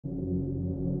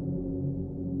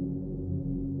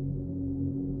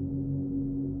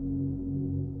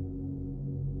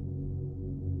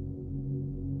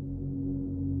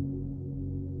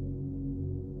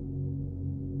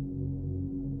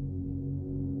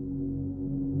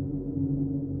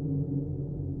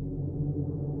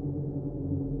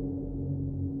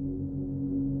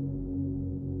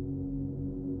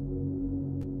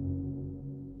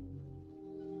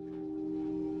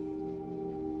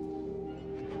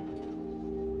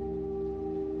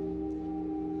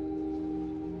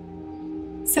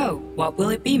So, what will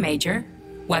it be, Major?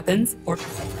 Weapons or...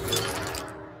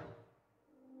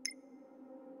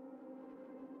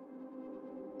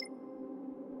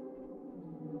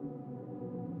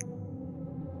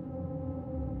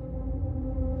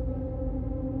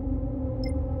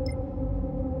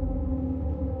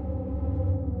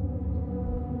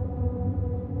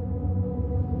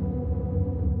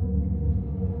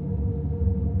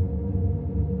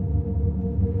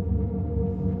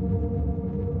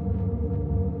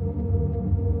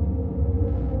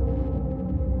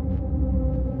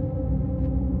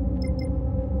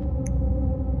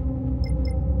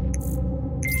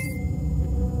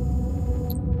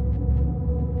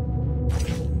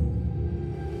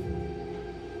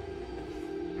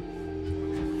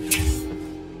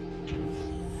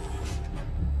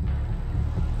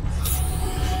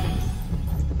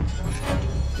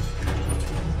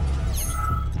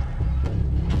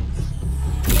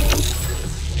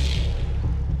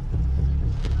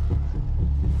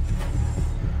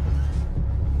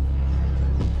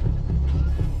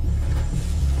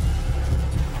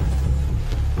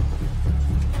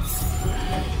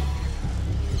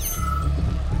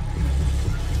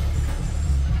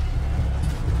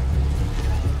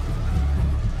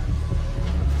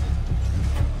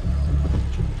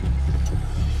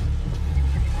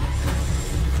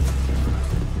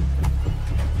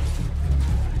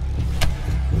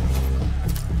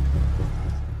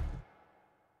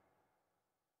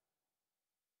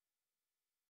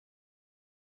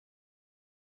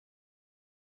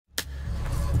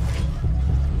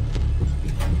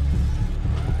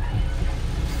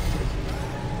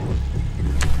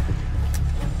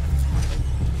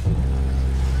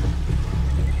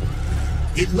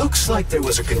 It looks like there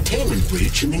was a containment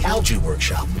breach in the algae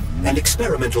workshop, and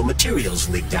experimental materials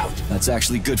leaked out. That's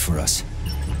actually good for us.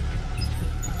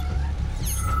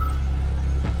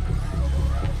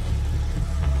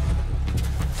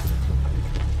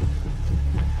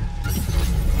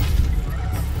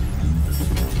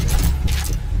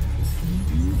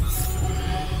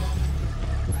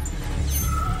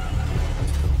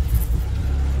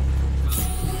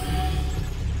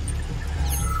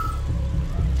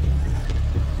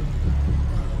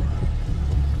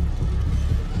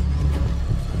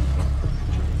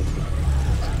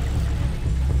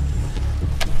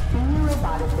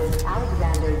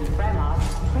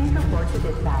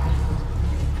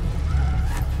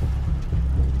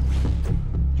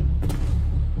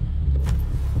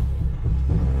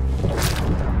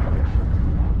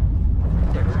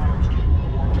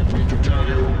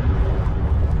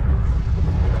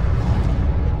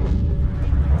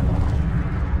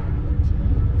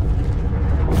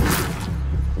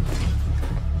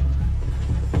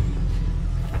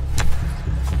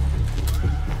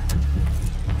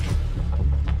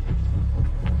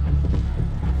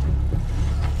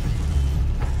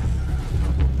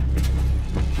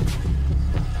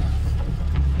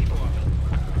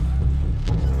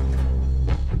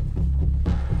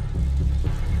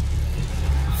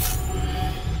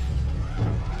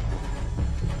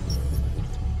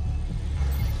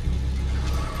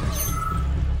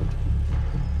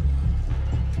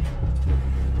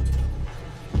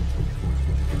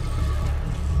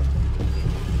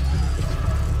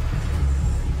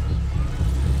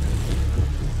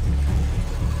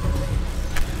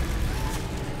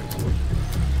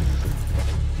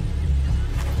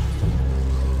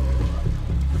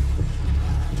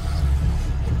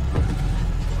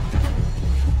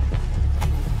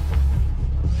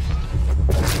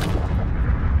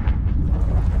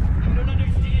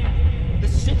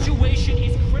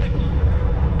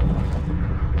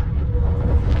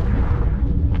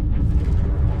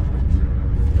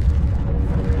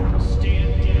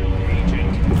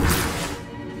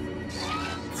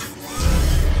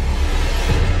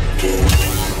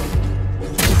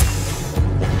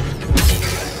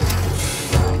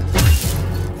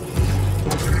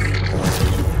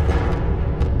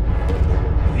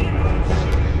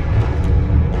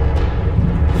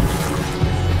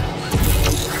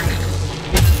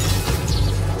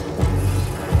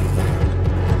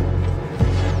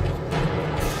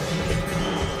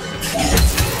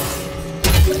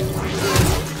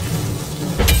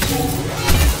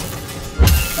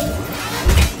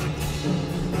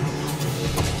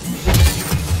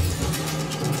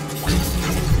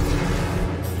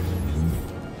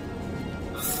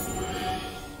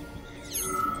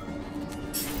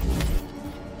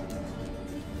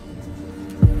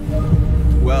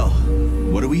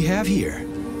 we have here?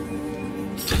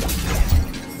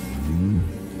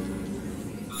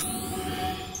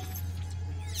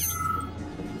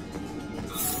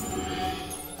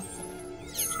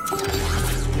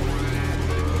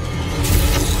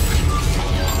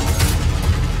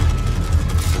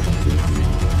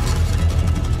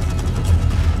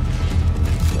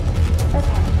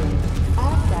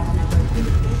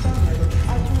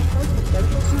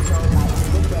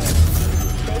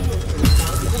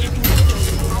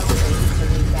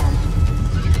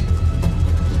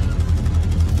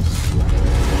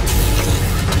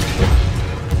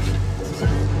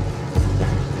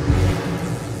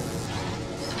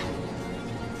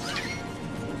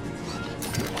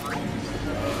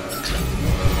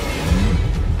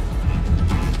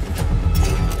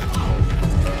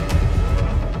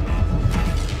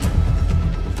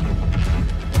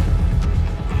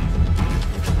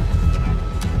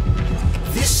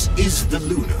 the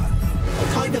Luna,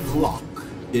 a kind of lock.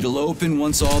 It'll open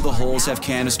once all the holes have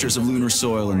canisters of lunar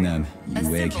soil in them.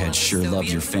 You eggheads sure love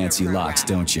your fancy locks,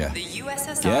 don't you?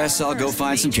 Guess I'll go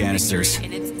find some canisters.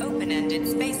 In its open-ended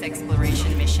space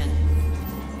exploration mission.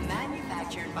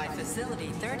 Manufactured by Facility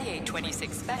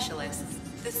 3826 specialists,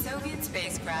 the Soviet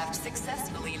spacecraft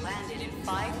successfully landed in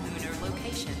 5 lunar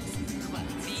locations.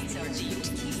 These are deemed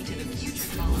key to the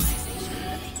future colonization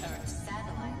of the Earth's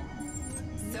satellite.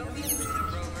 Soviet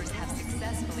lunar rovers have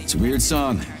successfully... It's a weird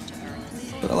song,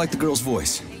 but I like the girl's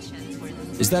voice.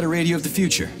 Is that a radio of the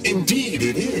future? Indeed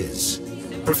it is.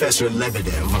 Professor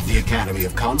Lebedev of the Academy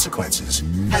of Consequences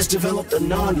has developed a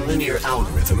non-linear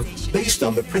algorithm based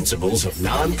on the principles of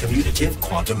non-commutative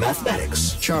quantum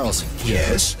mathematics. Charles.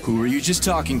 Yes? Who were you just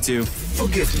talking to?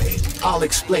 Forgive me. I'll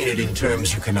explain it in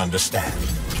terms you can understand.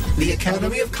 The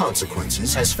Academy of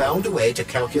Consequences has found a way to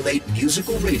calculate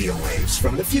musical radio waves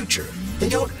from the future. They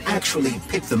don't actually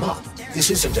pick them up. This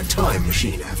isn't a time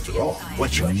machine after all.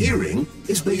 What you're hearing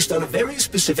is based on a very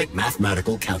specific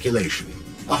mathematical calculation.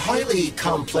 A highly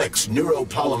complex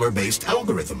neuropolymer-based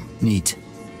algorithm. Neat.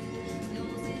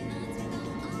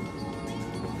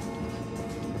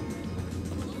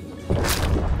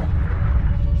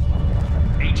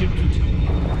 Agent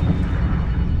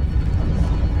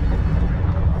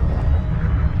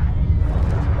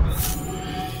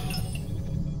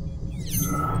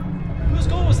whose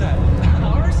goal was that?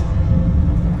 Ours?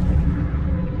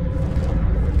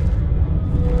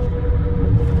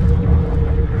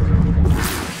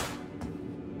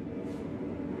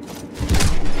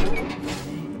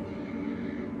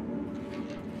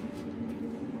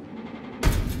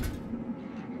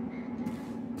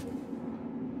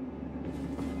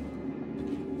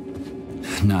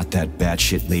 Not that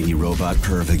batshit lady robot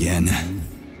perv again.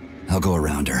 I'll go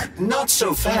around her. Not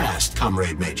so fast,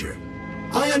 Comrade Major.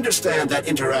 I understand that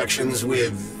interactions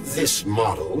with this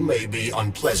model may be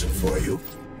unpleasant for you,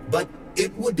 but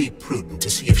it would be prudent to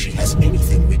see if she has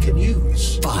anything we can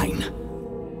use. Fine.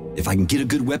 If I can get a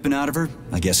good weapon out of her,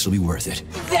 I guess it'll be worth it.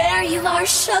 There you are,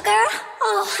 Sugar.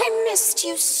 Oh, I missed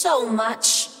you so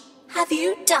much. Have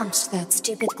you dumped that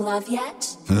stupid glove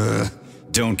yet?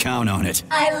 Don't count on it.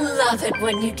 I love it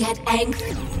when you get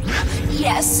angry.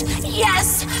 Yes,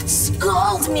 yes!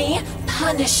 Scold me!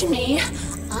 Punish me!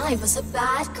 I was a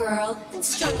bad girl and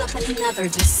strung up another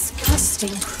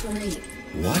disgusting creep.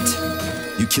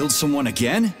 What? You killed someone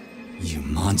again? You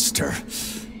monster.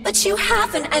 But you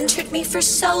haven't entered me for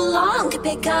so long,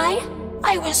 big guy.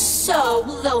 I was so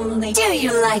lonely. Do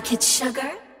you like it,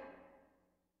 Sugar?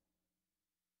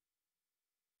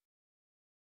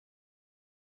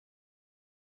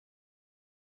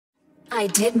 I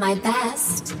did my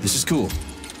best. This is cool.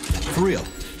 For real.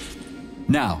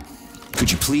 Now,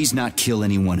 could you please not kill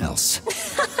anyone else?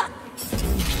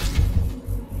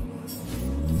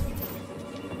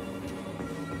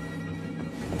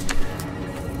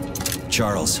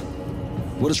 Charles,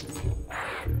 what is...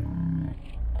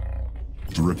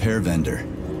 The repair vendor.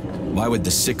 Why would the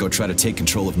sicko try to take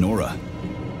control of Nora?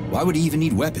 Why would he even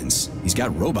need weapons? He's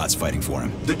got robots fighting for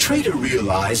him. The traitor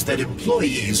realized that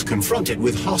employees confronted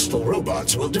with hostile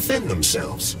robots will defend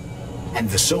themselves, and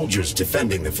the soldiers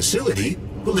defending the facility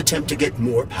will attempt to get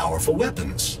more powerful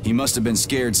weapons. He must have been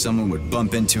scared someone would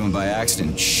bump into him by accident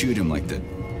and shoot him like the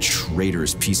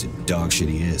traitorous piece of dog shit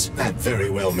he is. That very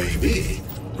well may be.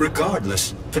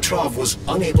 Regardless, Petrov was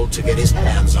unable to get his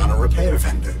hands on a repair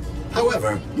vendor.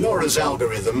 However, Nora's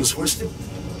algorithms were still...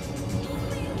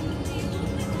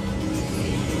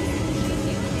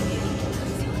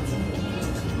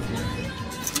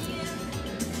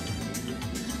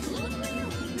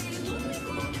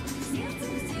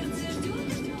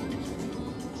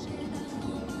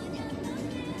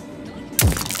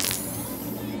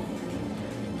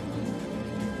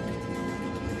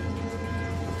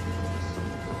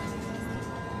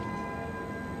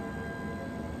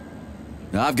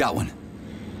 I've got one.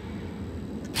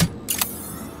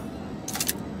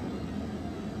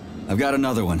 I've got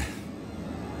another one.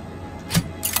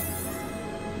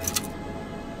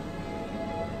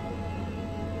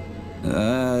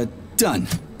 Done.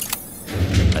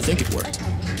 I think it worked.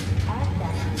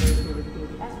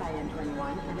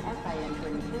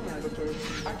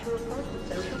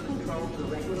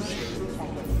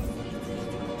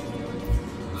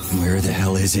 Where the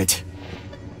hell is it?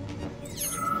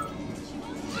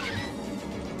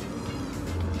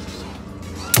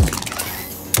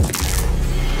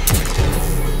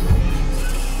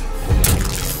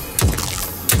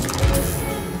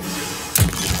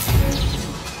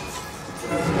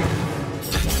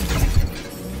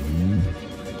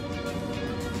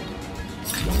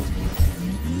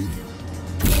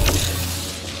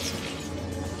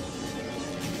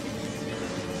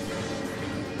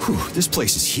 Whew, this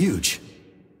place is huge.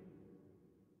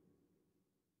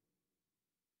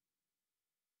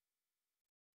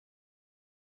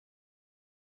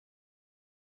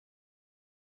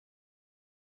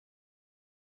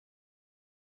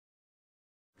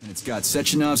 And it's got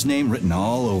Sechenov's name written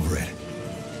all over it.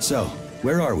 So,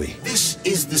 where are we? This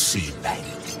is the seed bank,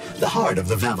 the heart of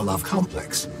the Vavilov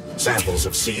Complex. Samples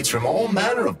of seeds from all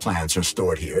manner of plants are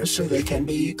stored here so they can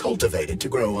be cultivated to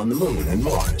grow on the Moon and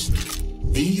Mars.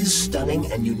 These stunning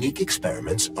and unique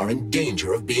experiments are in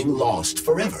danger of being lost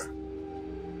forever.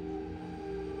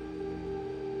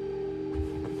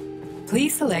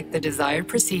 Please select the desired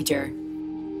procedure.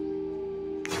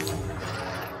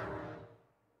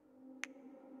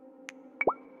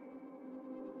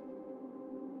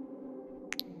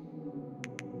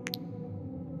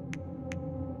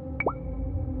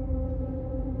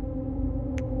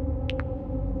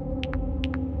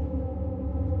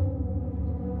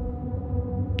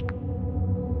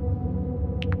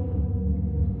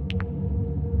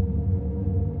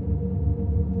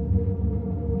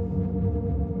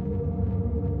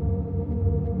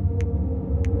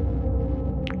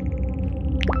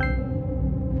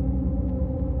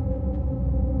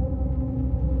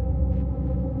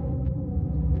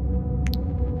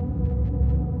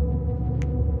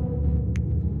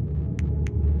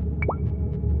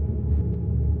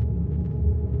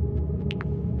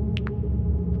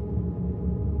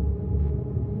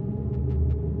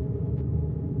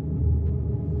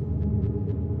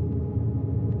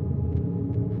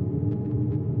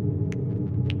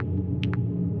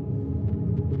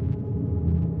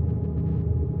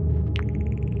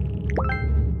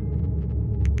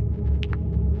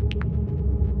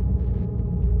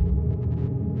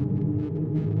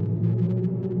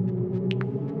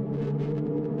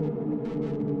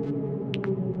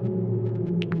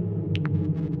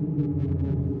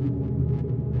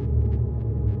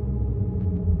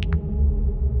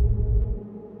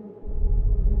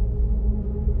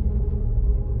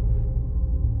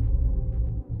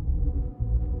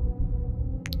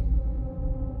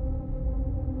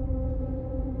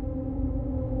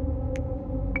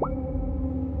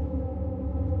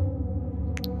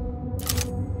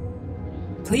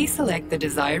 Please select the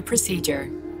desired procedure.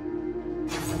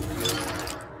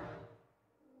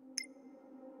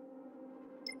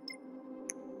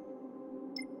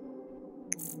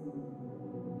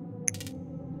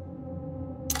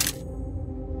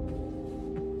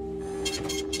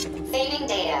 Saving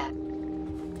data.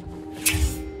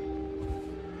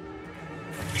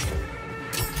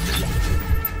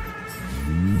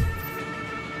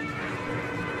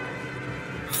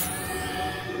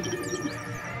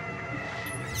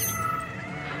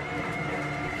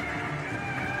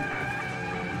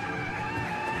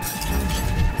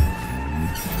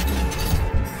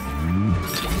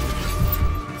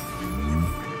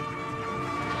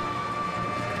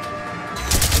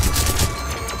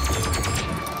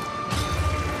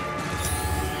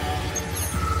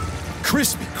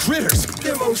 Crispy critters!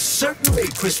 They're most certainly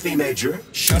crispy, Major.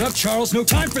 Shut up, Charles. No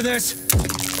time for this!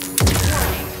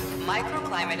 Warning.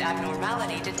 Microclimate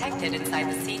abnormality detected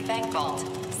inside the seed bank vault.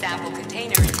 Sample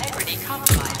container integrity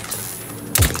compromised.